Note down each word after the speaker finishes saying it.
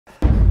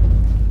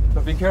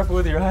But be careful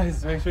with your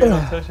eyes. Make sure you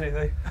don't touch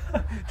anything.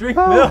 Drink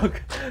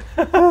milk.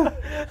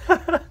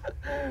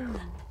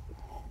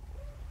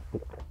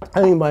 I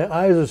think my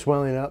eyes are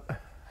swelling up.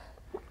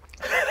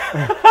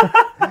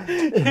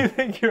 You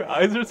think your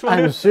eyes are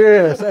swelling? I'm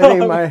serious.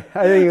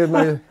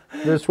 They're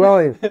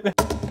swelling.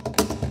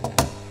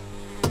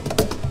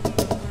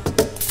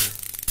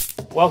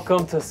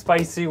 Welcome to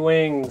Spicy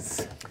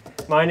Wings.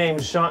 My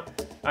name's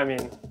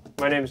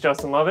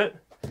Justin Lovett,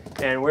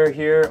 and we're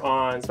here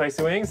on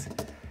Spicy Wings.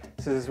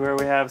 This is where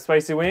we have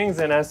spicy wings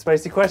and ask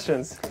spicy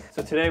questions.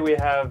 So today we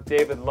have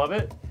David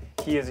Lovett.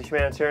 He is a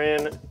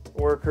humanitarian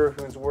worker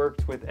who's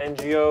worked with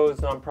NGOs,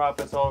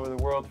 nonprofits all over the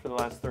world for the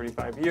last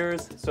 35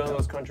 years. Some of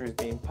those countries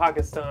being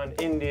Pakistan,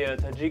 India,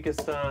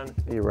 Tajikistan,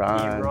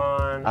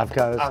 Iran,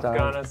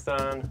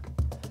 Afghanistan.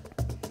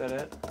 Is that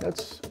it?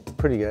 That's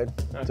pretty good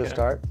to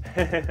start.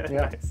 Yeah.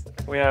 Nice.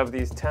 We have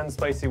these 10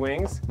 spicy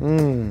wings.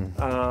 We're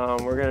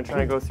going to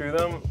try and go through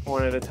them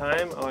one at a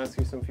time. I'll ask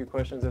you some few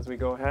questions as we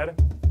go ahead.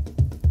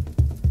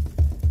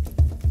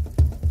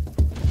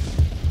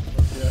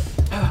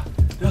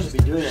 Let's be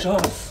doing it.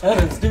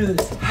 Let's do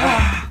this.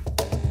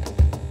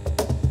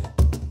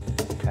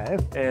 Okay.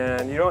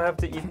 And you don't have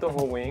to eat the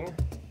whole wing.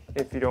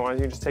 If you don't want to,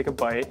 you can just take a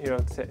bite. You don't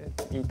have to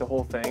eat the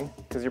whole thing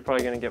because you're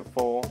probably going to get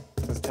full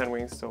because 10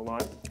 wings is still a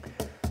lot.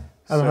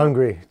 I'm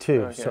hungry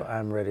too, so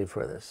I'm ready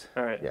for this.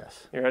 All right.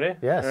 Yes. You ready?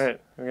 Yes. All right.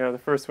 We have the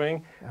first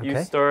wing. Okay.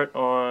 You start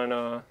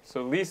on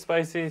so least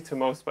spicy to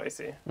most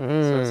spicy. So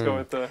let's go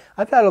with the.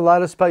 I've had a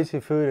lot of spicy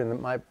food in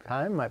my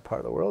part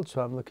of the world,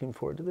 so I'm looking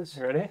forward to this.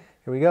 You ready?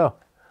 Here we go.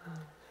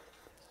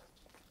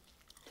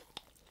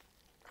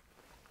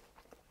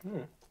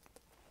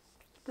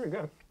 Pretty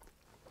good.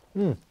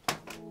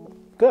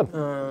 Good.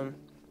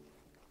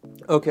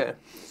 Okay.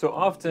 So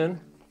often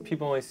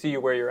people only see you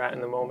where you're at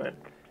in the moment.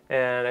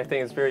 And I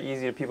think it's very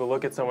easy to people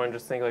look at someone and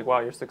just think like,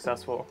 wow, you're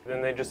successful.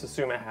 Then they just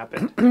assume it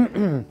happened.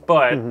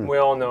 But we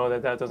all know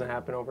that that doesn't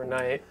happen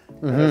overnight.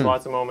 And there's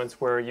lots of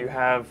moments where you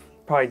have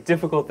probably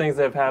difficult things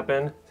that have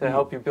happened to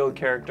help you build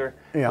character.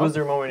 Yeah. Was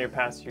there a moment in your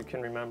past you can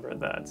remember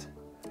that?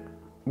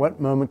 What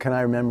moment can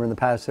I remember in the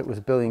past that was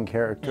building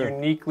character?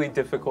 Uniquely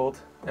difficult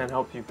and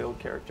helped you build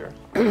character.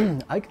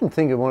 I can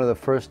think of one of the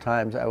first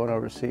times I went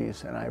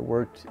overseas and I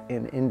worked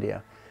in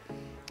India.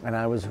 And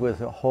I was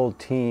with a whole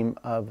team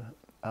of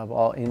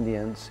all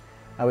Indians.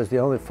 I was the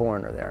only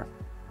foreigner there.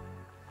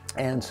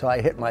 And so I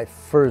hit my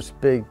first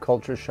big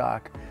culture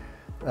shock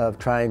of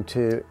trying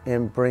to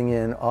bring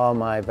in all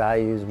my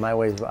values, my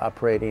ways of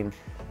operating,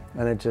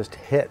 and it just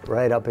hit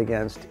right up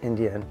against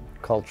Indian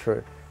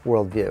culture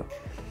worldview.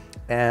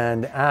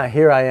 And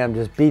here I am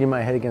just beating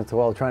my head against the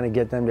wall trying to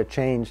get them to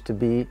change to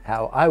be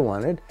how I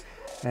wanted,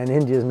 and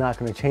India's not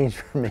going to change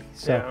for me.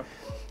 So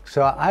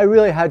I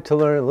really had to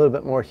learn a little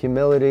bit more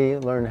humility,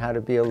 learn how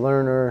to be a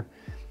learner,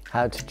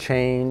 how to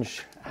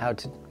change,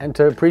 and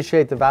to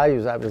appreciate the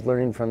values I was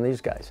learning from these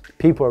guys.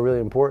 People are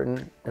really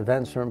important,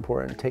 events are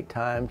important, take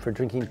time for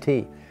drinking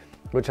tea,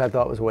 which I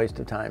thought was a waste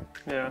of time.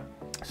 Yeah.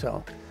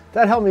 So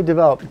that helped me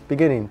develop,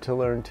 beginning to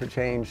learn to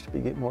change, to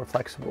be more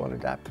flexible and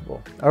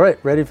adaptable. All right,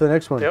 ready for the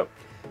next one? Yep.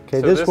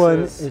 Okay, so this one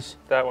is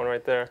that one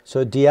right there.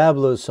 So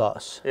Diablo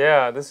sauce.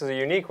 Yeah, this is a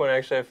unique one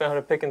actually. I found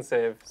a pick and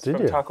save. It's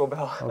from Taco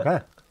Bell.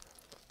 Okay.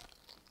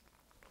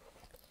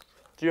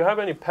 Do you have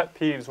any pet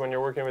peeves when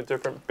you're working with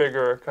different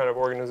bigger kind of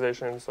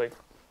organizations like,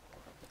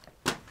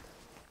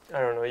 I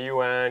don't know,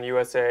 UN,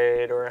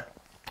 USAID, or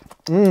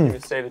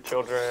Save the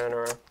Children,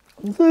 or? A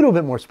little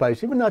bit more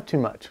spicy, but not too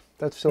much.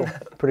 That's still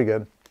pretty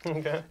good.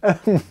 Okay.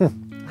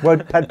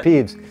 What pet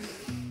peeves?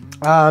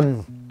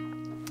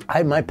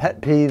 My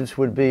pet peeves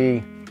would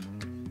be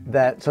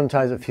that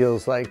sometimes it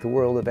feels like the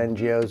world of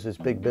NGOs is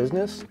big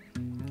business,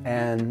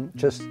 and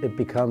just it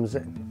becomes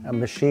a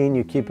machine.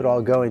 You keep it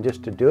all going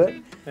just to do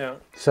it. Yeah.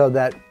 So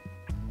that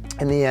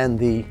in the end,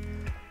 the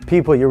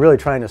people you're really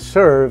trying to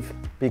serve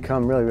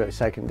become really, really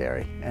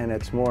secondary, and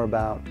it's more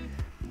about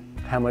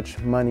how much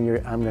money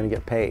I'm going to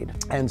get paid.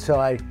 And so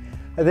I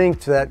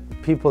think that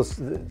people,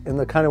 in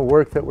the kind of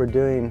work that we're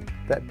doing,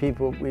 that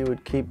we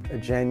would keep a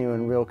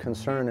genuine, real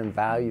concern and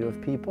value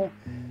of people,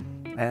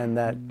 and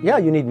that, yeah,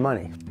 you need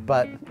money,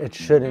 but it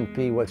shouldn't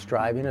be what's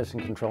driving us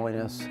and controlling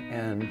us.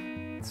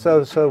 And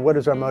so what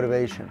is our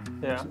motivation?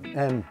 Yeah.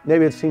 And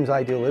maybe it seems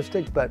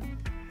idealistic, but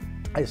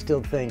I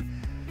still think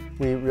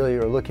we really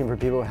are looking for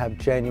people who have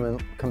genuine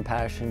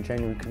compassion,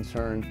 genuine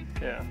concern,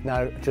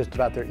 not just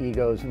about their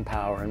egos and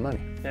power and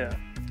money. Yeah,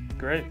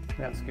 great.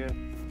 That's good.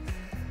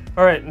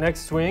 All right,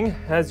 next swing.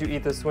 As you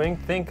eat the swing,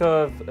 think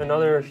of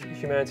another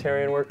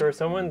humanitarian worker,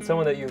 someone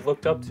that you've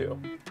looked up to.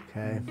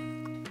 Okay.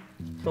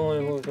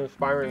 Someone who's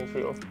inspiring to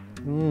you.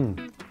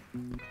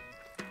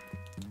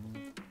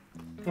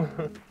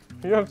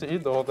 You have to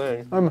eat the whole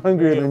thing. I'm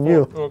hungrier than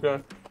you. Okay.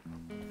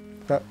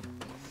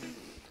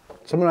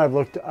 Someone I've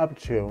looked up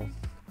to.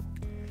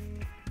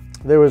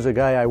 There was a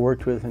guy I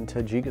worked with in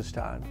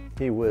Tajikistan.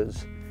 He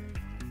was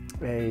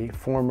a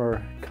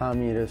former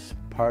Communist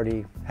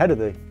Party, head of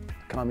the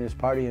Communist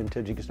Party in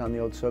Tajikistan, the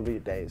old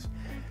Soviet days.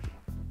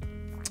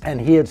 And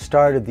he had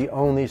started the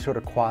only sort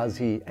of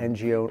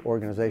quasi-NGO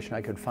organization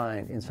I could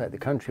find inside the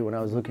country when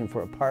I was looking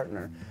for a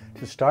partner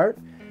to start.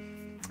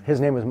 His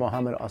name was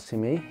Mohammed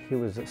Asimi. He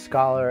was a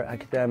scholar,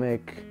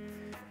 academic,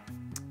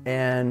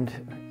 and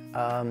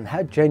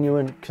had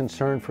genuine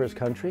concern for his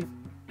country.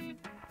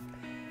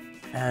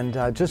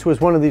 And just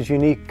was one of these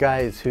unique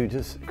guys who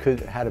just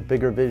had a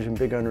bigger vision,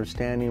 big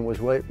understanding,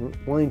 was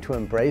willing to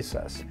embrace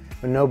us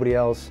when nobody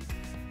else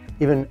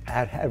even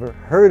had ever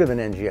heard of an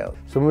NGO.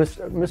 So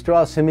Mr.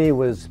 Asimi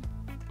was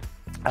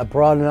a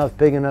broad enough,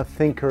 big enough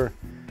thinker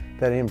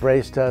that he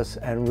embraced us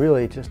and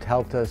really just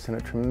helped us in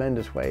a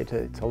tremendous way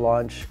to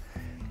launch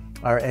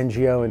our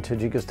NGO in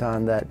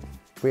Tajikistan. That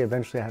we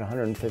eventually had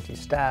 150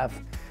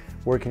 staff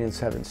working in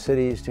 7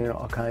 cities, doing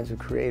all kinds of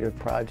creative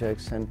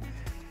projects, and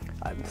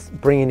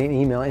bringing an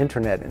email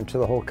internet into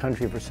the whole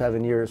country for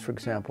 7 years, for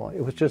example. It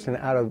was just an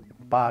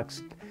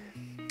out-of-box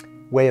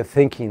way of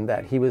thinking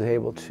that he was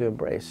able to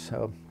embrace.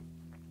 So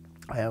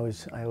I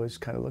always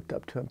kind of looked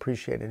up to him,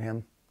 appreciated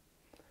him.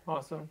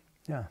 Awesome.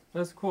 Yeah.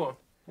 That's cool.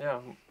 Yeah.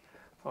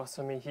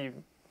 Awesome. I mean, he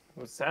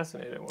was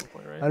assassinated at one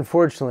point, right?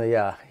 Unfortunately,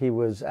 yeah. He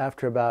was,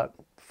 after about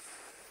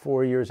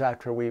 4 years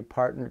after we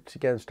partnered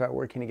together and started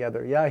working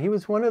together. Yeah, he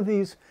was one of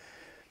these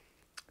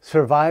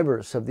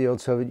survivors of the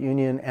old Soviet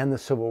Union and the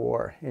Civil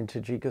War in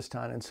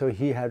Tajikistan. And so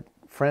he had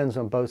friends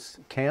on both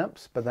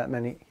camps, but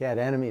he had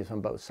enemies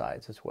on both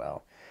sides as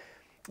well.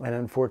 And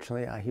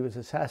unfortunately, he was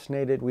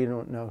assassinated. We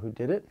don't know who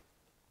did it.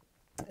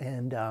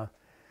 And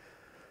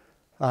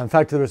in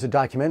fact, there was a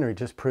documentary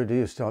just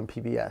produced on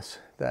PBS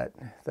that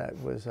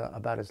was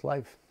about his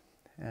life.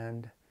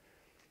 And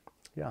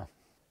yeah.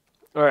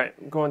 All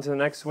right, going to the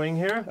next swing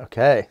here.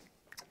 Okay.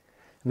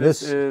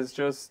 This is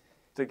just,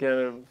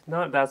 again,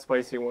 not that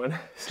spicy one.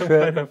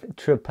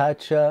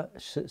 Tripacha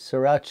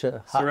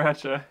sriracha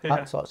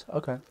hot sauce.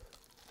 Okay.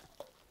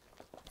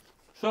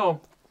 So,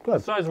 good.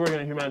 Besides working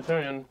at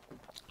Humanitarian,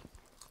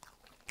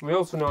 we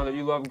also know that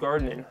you love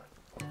gardening.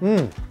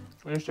 Mm.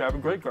 We used to have a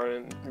great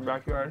garden in your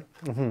backyard.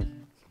 Mm-hmm.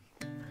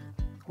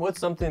 What's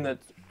something that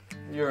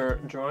you're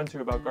drawn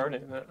to about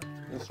gardening that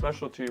is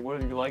special to you? What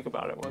do you like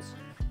about it? What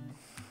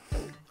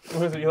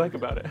is it you like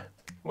about it?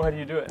 Why do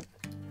you do it?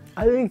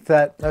 I think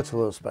that's a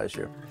little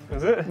spicier.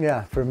 Is it?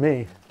 Yeah, for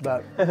me.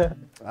 But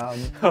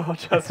oh,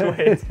 just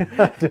wait.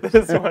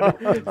 This one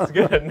is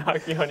gonna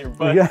knock you on your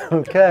butt. Yeah,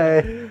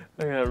 okay.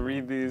 I'm gonna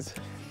read these.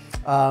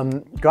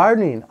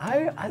 Gardening.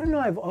 I don't know.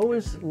 I've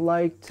always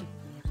liked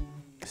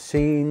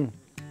seeing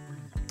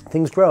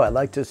things grow. I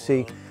like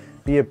to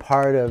be a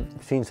part of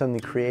seeing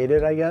something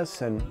created, I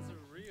guess, and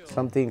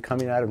something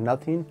coming out of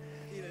nothing,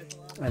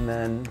 and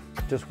then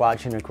just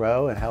watching it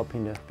grow and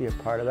helping to be a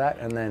part of that.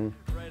 And then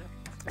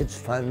it's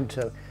fun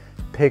to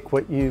pick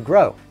what you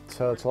grow.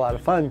 So it's a lot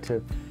of fun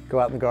to go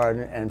out in the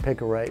garden and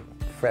pick a ripe,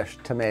 fresh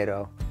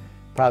tomato.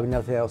 Probably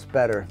nothing else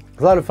better.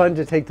 It's a lot of fun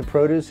to take the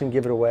produce and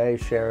give it away,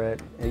 share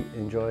it,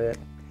 enjoy it.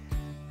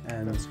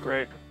 And that's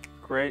great.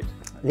 Great.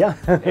 Yeah.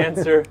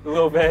 Answer, a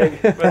little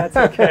vague, but that's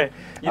okay.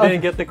 You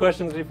didn't get the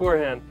questions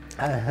beforehand.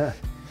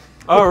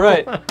 All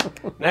right,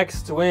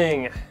 next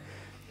swing.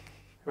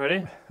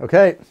 Ready?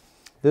 Okay.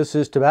 This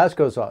is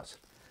Tabasco sauce.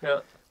 Yeah.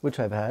 Which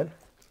I've had.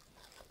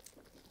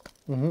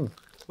 Mm-hmm.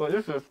 Well,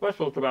 this is a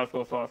special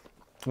Tabasco sauce.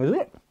 Is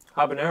it?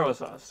 Habanero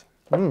sauce.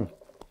 Mm.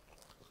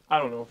 I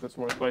don't know if it's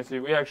more spicy.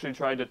 We actually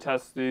tried to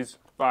test these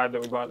 5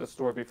 that we bought at the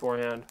store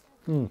beforehand.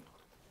 Mm.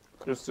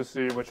 Just to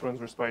see which ones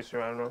were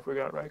spicier. I don't know if we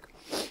got it right.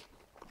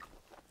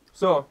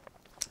 So.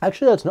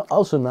 Actually, that's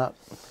also not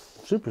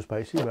super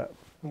spicy, but.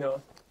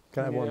 No.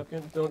 Can I have one?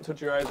 Don't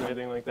touch your eyes or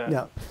anything like that.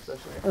 Yeah.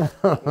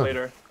 Especially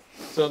later.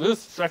 So this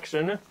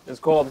section is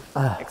called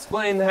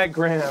Explain That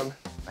Gram.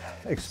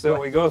 So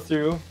we go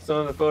through some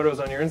of the photos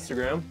on your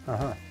Instagram.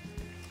 Uh-huh.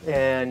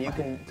 And you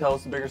can tell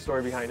us the bigger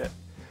story behind it.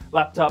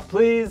 Laptop,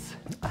 please.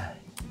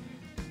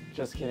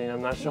 Just kidding.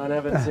 I'm not Sean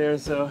Evans here,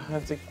 so I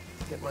have to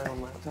get my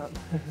own laptop.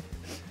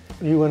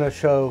 You want to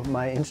show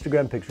my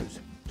Instagram pictures?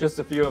 Just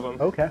a few of them.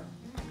 Okay.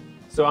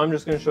 So I'm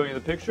just going to show you the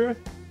picture,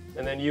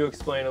 and then you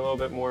explain a little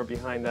bit more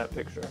behind that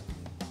picture.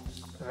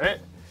 All right?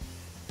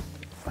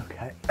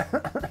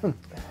 Okay.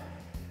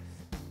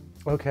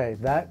 Okay,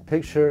 that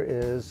picture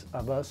is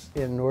of us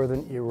in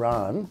northern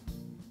Iran,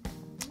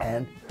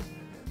 and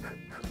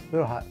a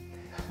little hot.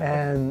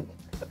 And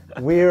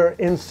we're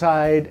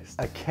inside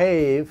a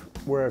cave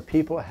where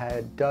people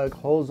had dug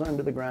holes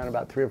under the ground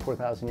about 3,000 or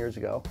 4,000 years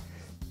ago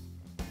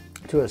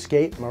to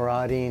escape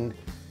marauding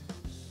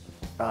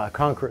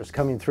conquerors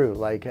coming through,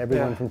 like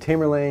everyone from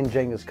Tamerlane,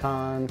 Genghis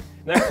Khan.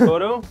 Next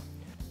photo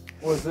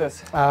was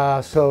this.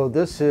 So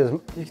this is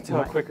you can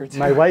tell quicker too.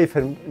 My wife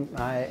in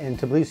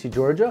Tbilisi,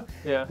 Georgia,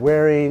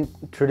 wearing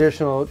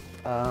traditional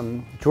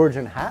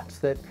Georgian hats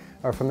that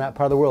are from that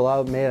part of the world,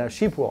 all made out of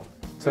sheep wool.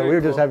 So we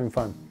were just having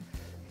fun.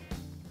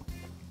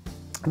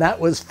 That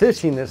was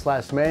fishing this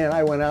last May, and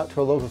I went out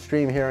to a local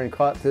stream here and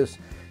caught this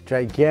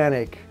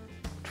gigantic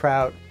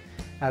trout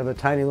out of a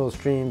tiny little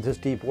stream, this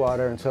deep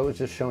water, and so it was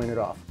just showing it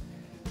off.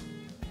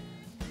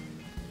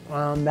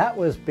 That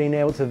was being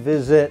able to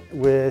visit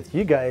with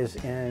you guys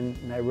in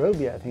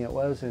Nairobi, I think it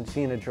was, and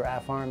seeing a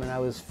giraffe farm, and I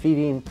was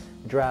feeding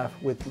the giraffe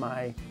with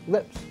my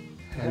lips,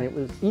 and it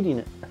was eating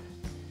it.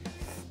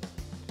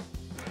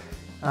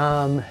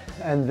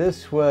 And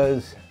this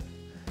was,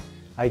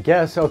 I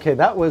guess, okay,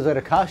 that was at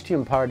a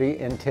costume party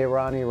in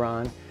Tehran,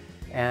 Iran,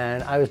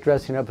 and I was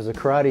dressing up as a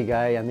karate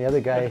guy, and the other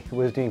guy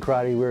was doing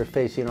karate. We were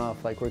facing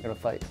off like we're gonna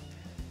fight.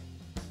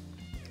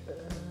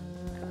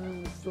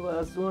 That's the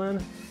last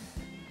one.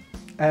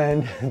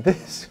 And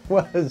this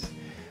was,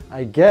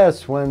 I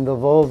guess, when the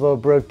Volvo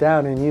broke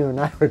down and you and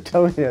I were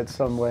towing it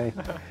somewhere.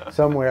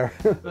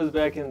 It was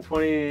back in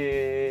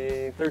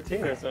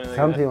 2013 or something like that.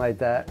 Something like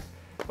that.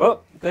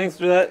 Well, thanks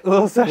for that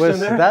little session Was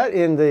there. that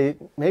in the,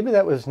 maybe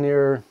that was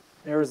near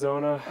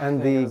Arizona.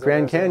 and the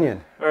Grand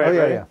Canyon. All right, oh, yeah,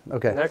 ready? yeah.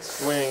 Okay. Next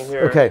swing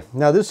here. Okay,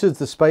 now this is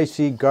the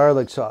spicy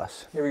garlic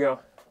sauce. Here we go.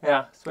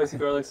 Yeah, spicy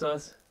garlic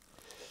sauce.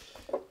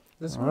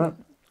 This All one. right.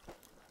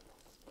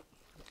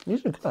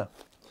 These are good.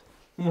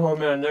 Oh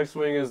man, next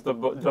swing is the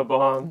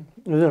bomb.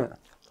 Isn't it?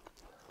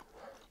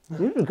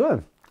 These are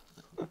good.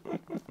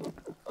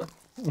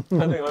 I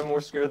think I'm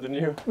more scared than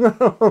you.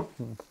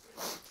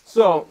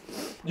 So,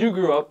 you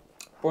grew up,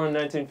 born in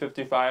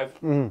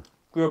 1955.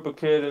 Grew up a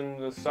kid in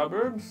the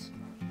suburbs?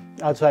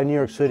 Outside New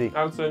York City.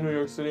 Outside New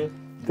York City?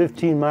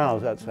 15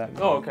 miles outside.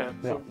 Oh, okay.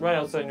 Yeah. So, right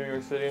outside New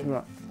York City.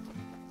 Yeah.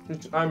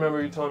 I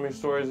remember you telling me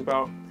stories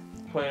about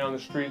playing on the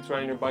streets,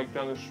 riding your bike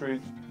down the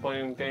streets,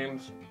 playing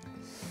games.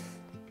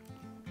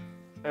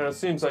 And it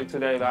seems like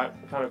today that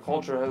kind of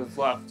culture has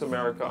left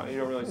America. You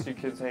don't really see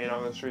kids hanging out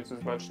on the streets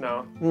as much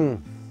now.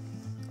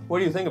 What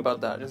do you think about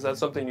that? Is that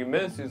something you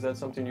miss? Is that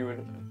something you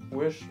would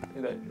wish?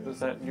 Is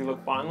that you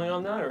look fondly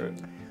on that? Or?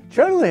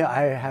 Generally,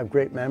 I have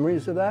great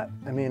memories of that.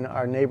 I mean,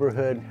 our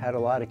neighborhood had a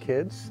lot of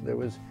kids.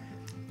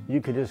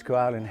 You could just go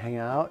out and hang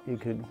out. You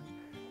could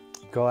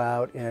go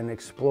out and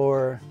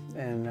explore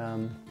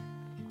and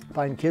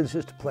find kids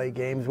just to play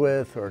games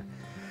with, or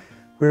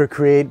we were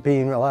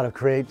being a lot of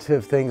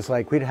creative things,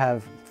 like we'd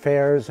have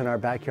fairs in our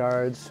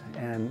backyards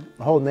and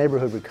the whole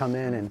neighborhood would come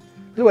in, and it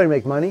was a way to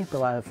make money, but a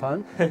lot of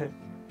fun.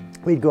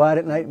 We'd go out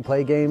at night and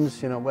play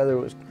games, you know, whether it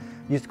was,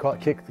 used to call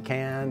it kick the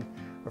can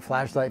or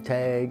flashlight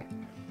tag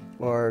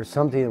or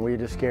something where you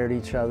just scared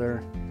each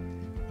other.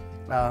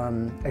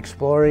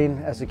 Exploring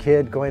as a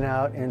kid, going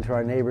out into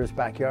our neighbors'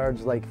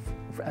 backyards, like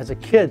as a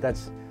kid,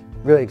 that's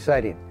really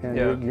exciting. You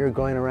know, you're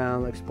going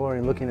around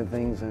exploring, looking at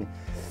things. And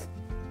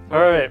all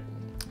right.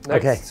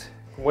 Next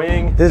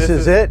wing. This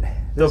is it.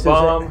 The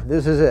bomb.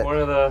 This is it. One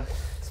of the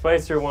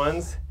spicier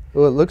ones.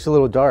 Oh, it looks a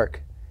little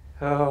dark.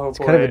 Oh, it's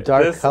boy. kind of a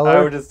dark color.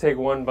 I would just take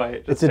one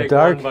bite. It's a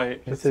dark. One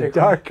bite. It's a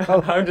dark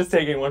color. I'm just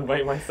taking one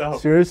bite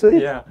myself.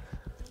 Seriously? Yeah.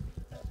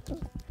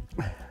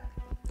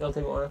 I'll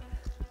take one.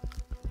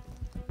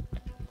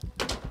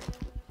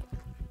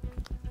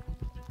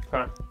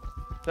 Okay.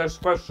 Next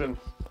question.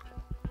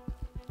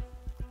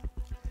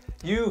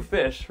 You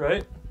fish,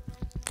 right?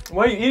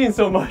 Why are you eating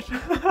so much?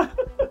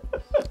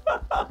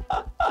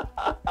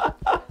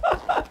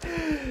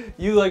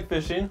 You like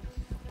fishing.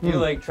 You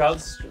like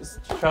trout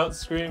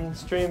stream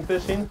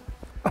fishing.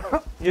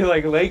 You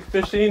like lake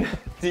fishing,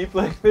 deep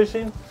lake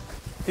fishing.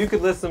 If you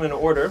could list them in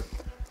order,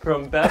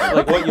 from best,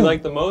 like what you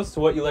like the most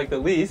to what you like the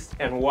least,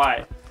 and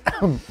why.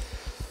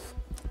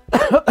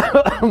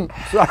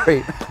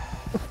 Sorry.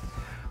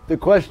 The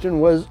question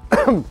was.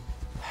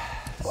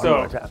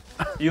 So,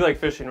 you like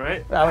fishing,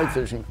 right? I like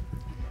fishing.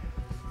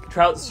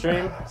 Trout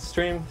stream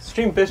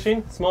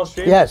fishing, small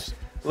stream. Yes.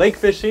 Lake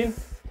fishing,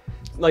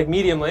 like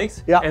medium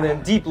lakes. Yeah. And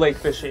then deep lake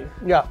fishing.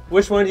 Yeah.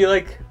 Which one do you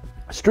like?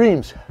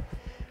 Streams.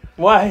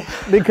 Why?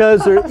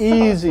 Because they're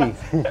easy.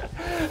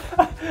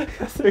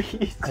 Because they're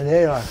easy. And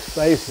they are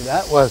spicy.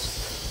 That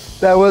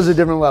was a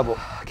different level.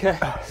 Okay.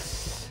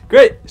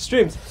 Great.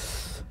 Streams.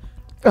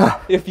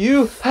 If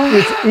you...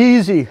 It's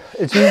easy.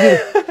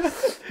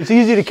 It's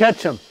easy to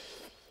catch them.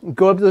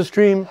 Go up to the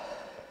stream,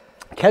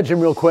 catch them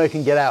real quick,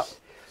 and get out.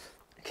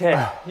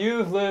 Okay.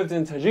 You've lived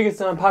in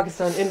Tajikistan,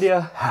 Pakistan,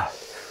 India,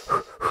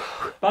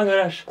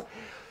 Bangladesh.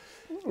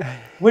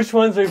 Which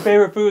ones are your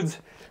favorite foods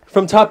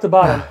from top to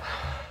bottom?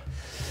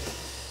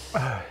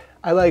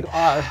 I like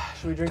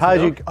Should we drink some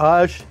milk? Tajik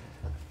ash.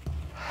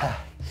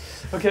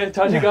 Okay,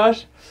 Tajik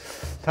ash.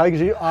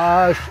 Tajik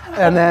ash.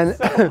 And then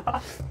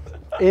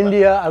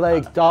India, I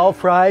like dal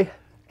fry.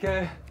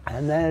 Okay.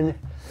 And then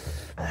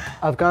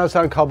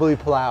Afghanistan, Kabuli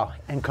pulao.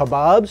 And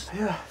kebabs,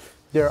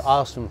 they're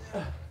awesome.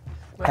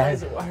 My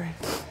eyes are watering.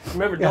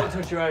 Remember, don't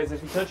touch your eyes.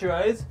 If you touch your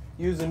eyes,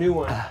 use a new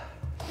one.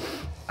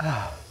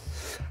 All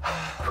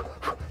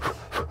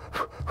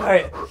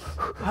right.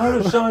 How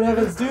does Sean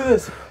Evans do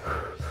this?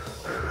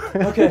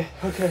 Okay.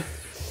 Okay.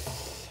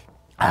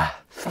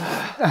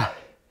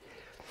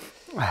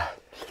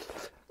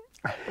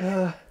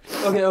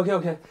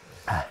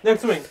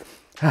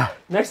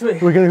 Next swing.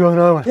 We're gonna go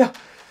another one. Yeah.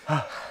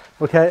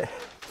 Okay.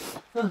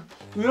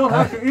 You don't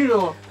have to eat it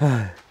all.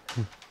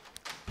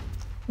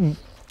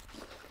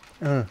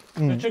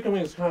 The chicken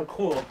wing is kind of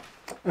cool.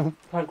 Kind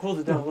of cooled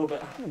it down a little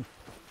bit.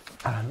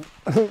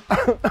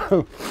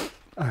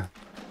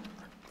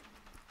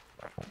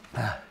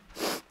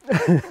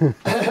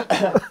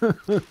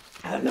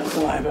 had no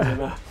saliva in my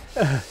mouth.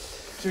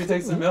 Should we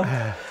take some milk?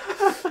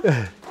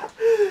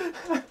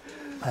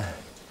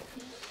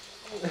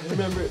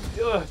 Remember,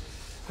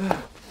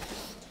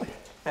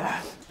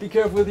 be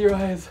careful with your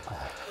eyes.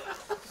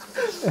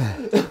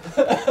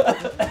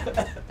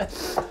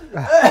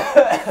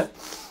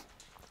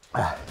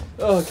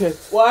 Okay,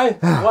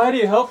 why do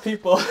you help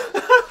people?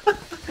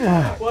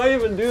 Why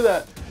even do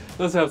that?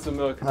 Let's have some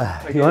milk.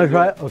 You want to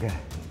try it? Okay.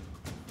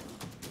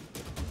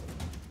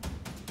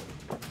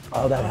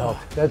 Oh, that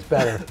helped. That's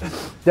better.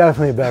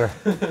 Definitely better.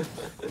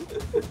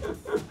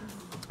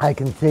 I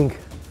can think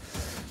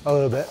a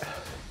little bit.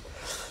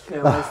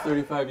 Yeah, last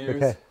 35 years.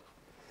 Okay.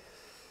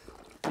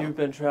 You've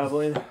been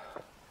traveling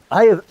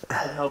I have.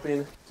 and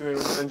helping, doing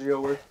NGO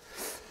work.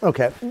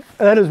 Okay,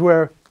 that is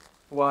where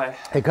Why?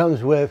 it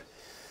comes with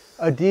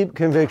a deep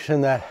conviction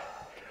that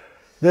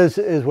this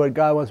is what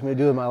God wants me to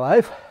do in my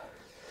life.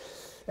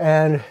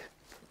 And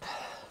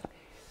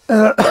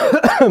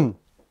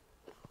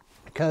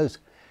because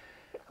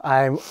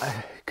I'm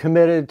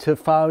committed to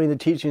following the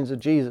teachings of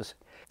Jesus.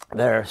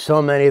 There are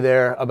so many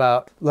there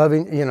about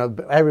loving,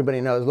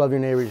 everybody knows, love your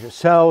neighbor as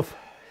yourself.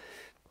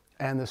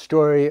 And the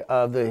story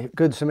of the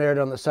Good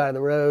Samaritan on the side of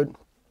the road,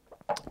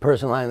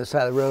 person lying on the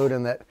side of the road,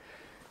 and that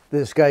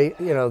this guy,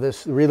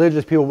 this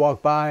religious people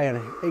walk by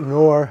and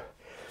ignore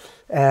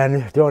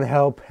and don't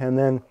help.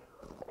 And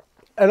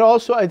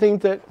also I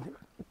think that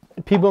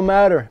people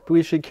matter.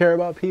 We should care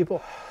about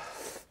people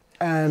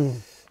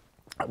and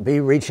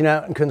be reaching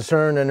out and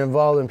concerned and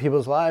involved in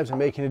people's lives and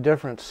making a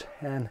difference.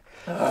 And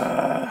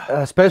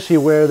especially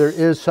where there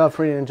is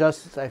suffering and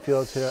injustice, I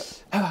feel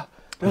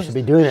we should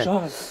be doing it.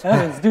 Sean,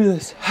 Evans, do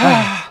this.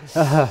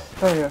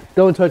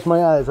 Don't touch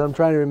my eyes. I'm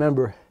trying to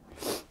remember.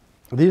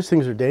 These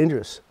things are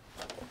dangerous.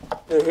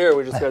 They're here.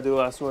 We just got to do the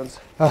last ones.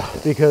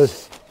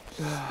 Because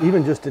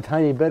even just a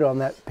tiny bit on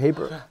that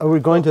paper. Are we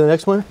going to the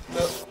next one?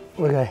 No.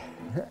 Okay.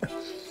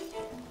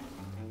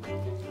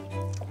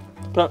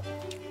 Stop.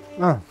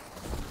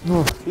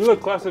 You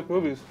like classic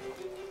movies.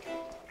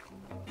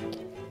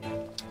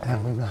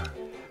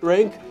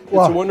 Rank, It's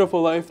a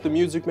Wonderful Life, The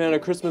Music Man, A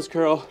Christmas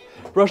Carol,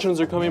 Russians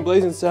Are Coming,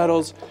 Blazing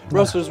Saddles,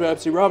 Rustler's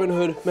Rhapsody, Robin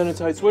Hood, Men in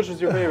Tights. Which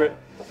is your favorite?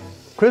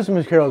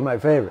 Christmas Carol is my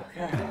favorite.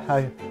 Okay.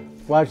 I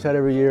watch that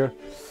every year.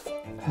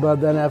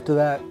 But then after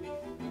that,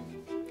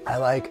 I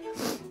like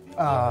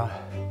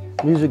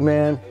Music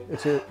Man.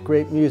 It's a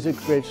great music,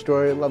 great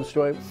story, love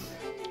story.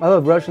 I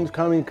love Russians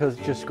Coming because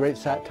it's just great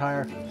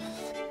satire.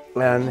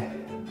 And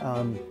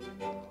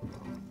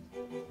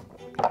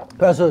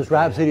Rustler's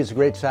Rhapsody is a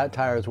great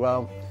satire as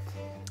well.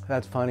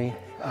 That's funny.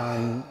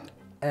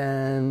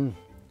 And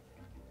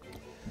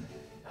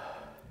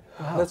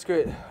wow. That's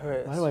great. All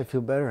right. Why do I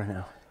feel better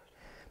now?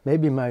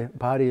 Maybe my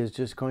body is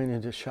just going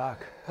into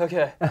shock.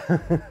 Okay.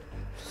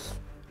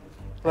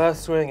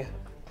 Last swing.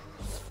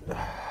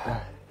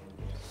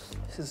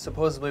 This is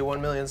supposedly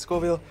 1 million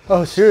Scoville.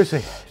 Oh,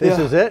 seriously? This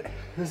is it?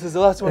 This is the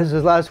last one. This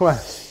is the last one.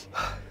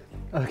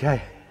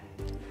 Okay.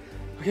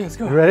 Okay, let's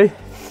go. You ready?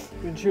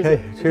 Cheers.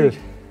 Okay, cheers.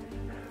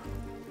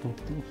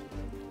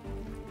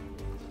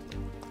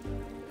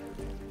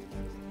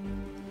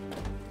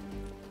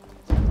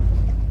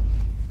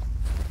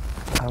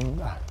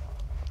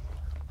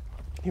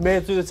 You made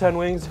it through the 10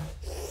 wings.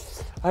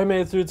 I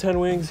made it through 10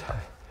 wings.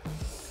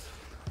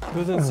 It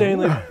was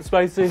insanely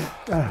spicy.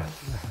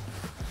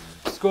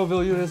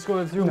 Scoville units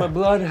going through my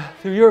blood,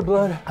 through your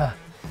blood.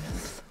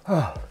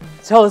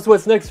 Tell us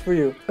what's next for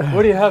you.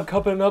 What do you have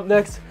coming up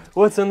next?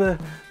 What's in the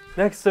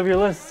next of your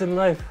lists in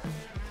life?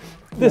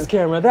 This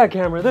camera, that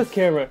camera, this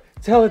camera.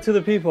 Tell it to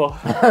the people.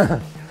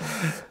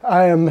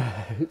 I am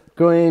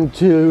going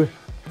to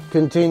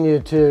continue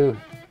to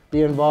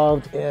be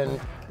involved in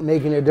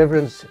making a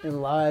difference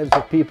in lives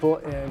of people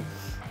in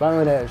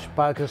Bangladesh,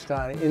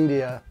 Pakistan,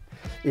 India,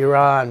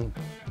 Iran,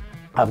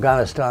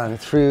 Afghanistan,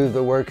 through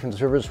the work and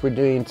service we're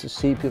doing to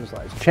see people's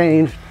lives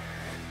change,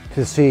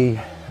 to see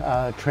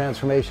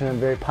transformation in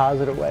very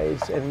positive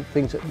ways and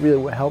things that really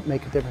will help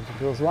make a difference in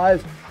people's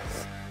lives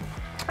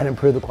and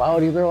improve the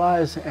quality of their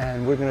lives.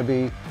 And we're going to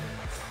be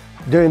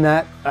doing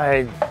that.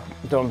 I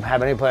don't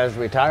have any plans to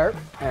retire,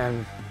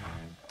 and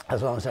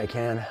as long as I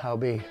can, I'll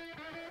be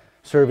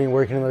serving,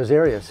 working in those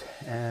areas.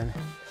 And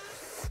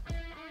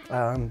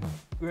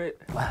great.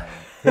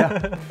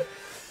 Yeah.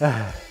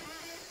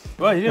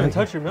 Wow, you didn't even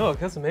touch your milk.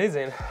 That's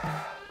amazing.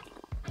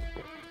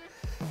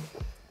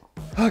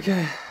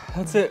 Okay,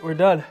 that's it. We're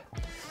done.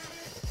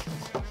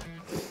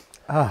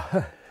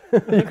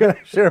 You're gonna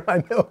share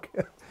my milk.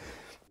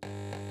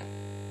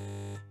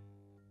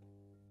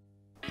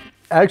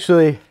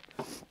 Actually,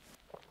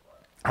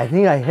 I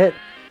think I hit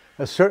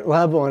a certain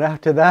level, and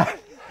after that,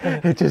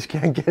 it just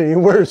can't get any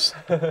worse.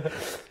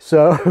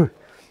 So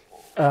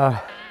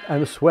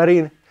I'm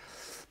sweating,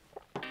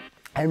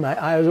 and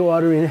my eyes are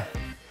watering.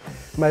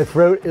 My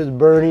throat is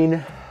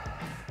burning,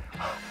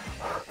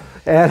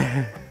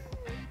 and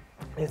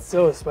it's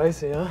so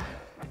spicy, huh?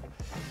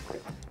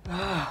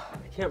 I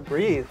can't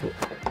breathe.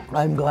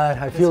 I'm glad.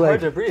 I feel like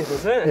it's hard to breathe,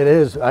 isn't it? It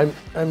is. I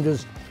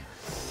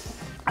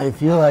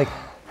feel like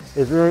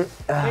It's very,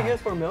 Can you get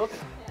us more milk?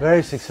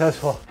 very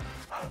successful.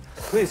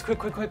 Please, quick,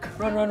 quick, quick.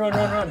 Run, run, run,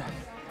 run, run.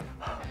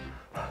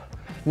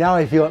 Now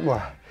I feel it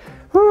more.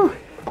 Whew.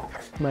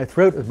 My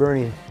throat is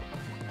burning.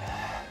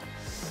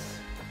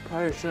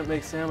 Probably shouldn't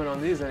make salmon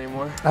on these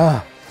anymore.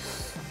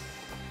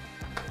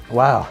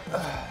 Wow.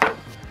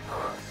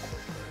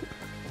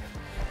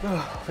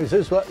 Is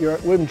this what your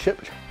wooden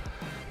chip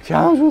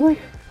challenge with me?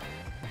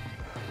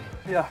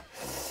 Yeah.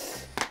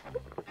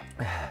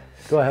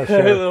 Go ahead, A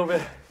share. little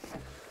bit.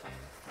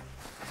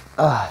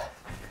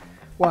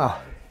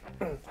 Wow.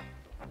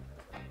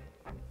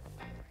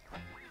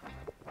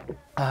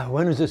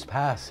 When does this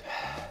pass?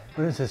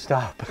 When does this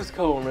stop? Just a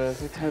couple more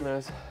minutes, like 10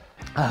 minutes.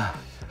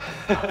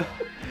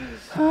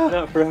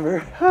 Not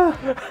forever.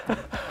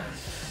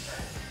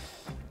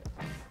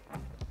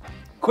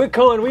 Quick,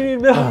 Colin, we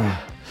need milk.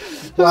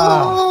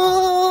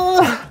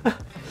 Wow.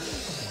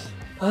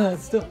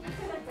 It's still.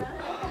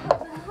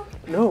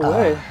 No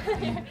way.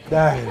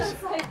 That is.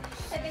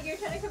 I think you're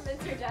trying to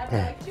convince your dad for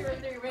like 2 or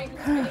 3 rings,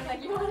 being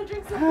like, you want to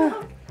drink some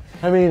milk?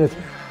 I mean, it's,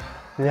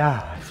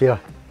 yeah, I feel.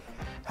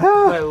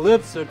 My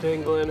lips are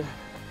tingling.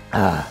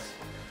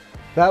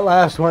 That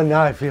last one,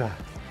 now I feel.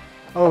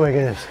 Oh my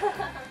goodness.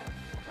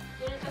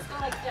 You didn't just go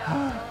like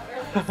down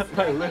or like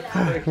My lips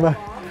are like tingling.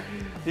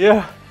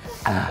 Yeah.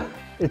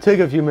 It took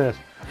a few minutes.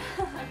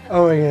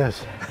 Oh my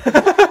goodness.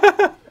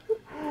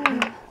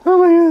 Oh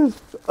my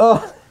goodness.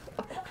 Oh.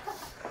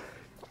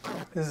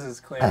 This is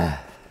clean.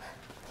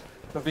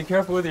 But be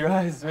careful with your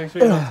eyes. Make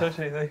sure you don't touch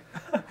anything.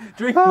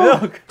 Drink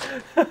milk.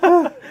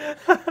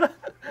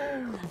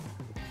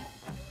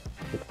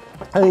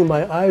 I think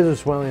my eyes are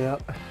swelling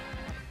up.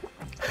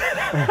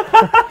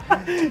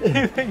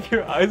 You think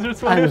your eyes are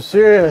swollen? I'm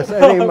serious.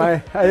 I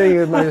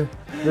think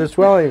they're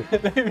swelling.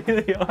 Maybe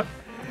they are.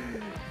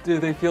 Do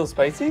they feel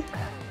spicy?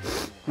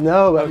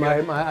 No, but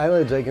Okay. my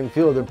eyelids, I can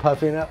feel they're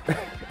puffing up.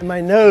 And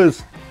my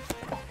nose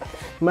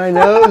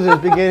is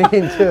beginning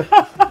to,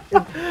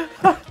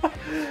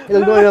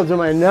 it's going up to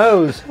my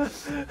nose.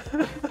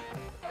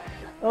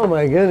 Oh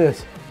my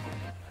goodness.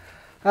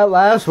 That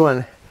last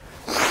one.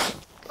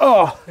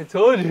 Oh, I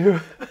told you.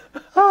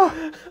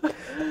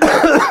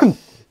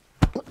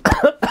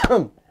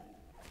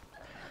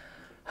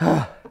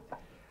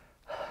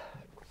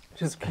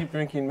 Just keep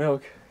drinking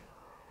milk.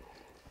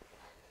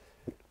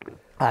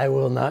 I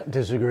will not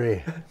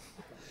disagree.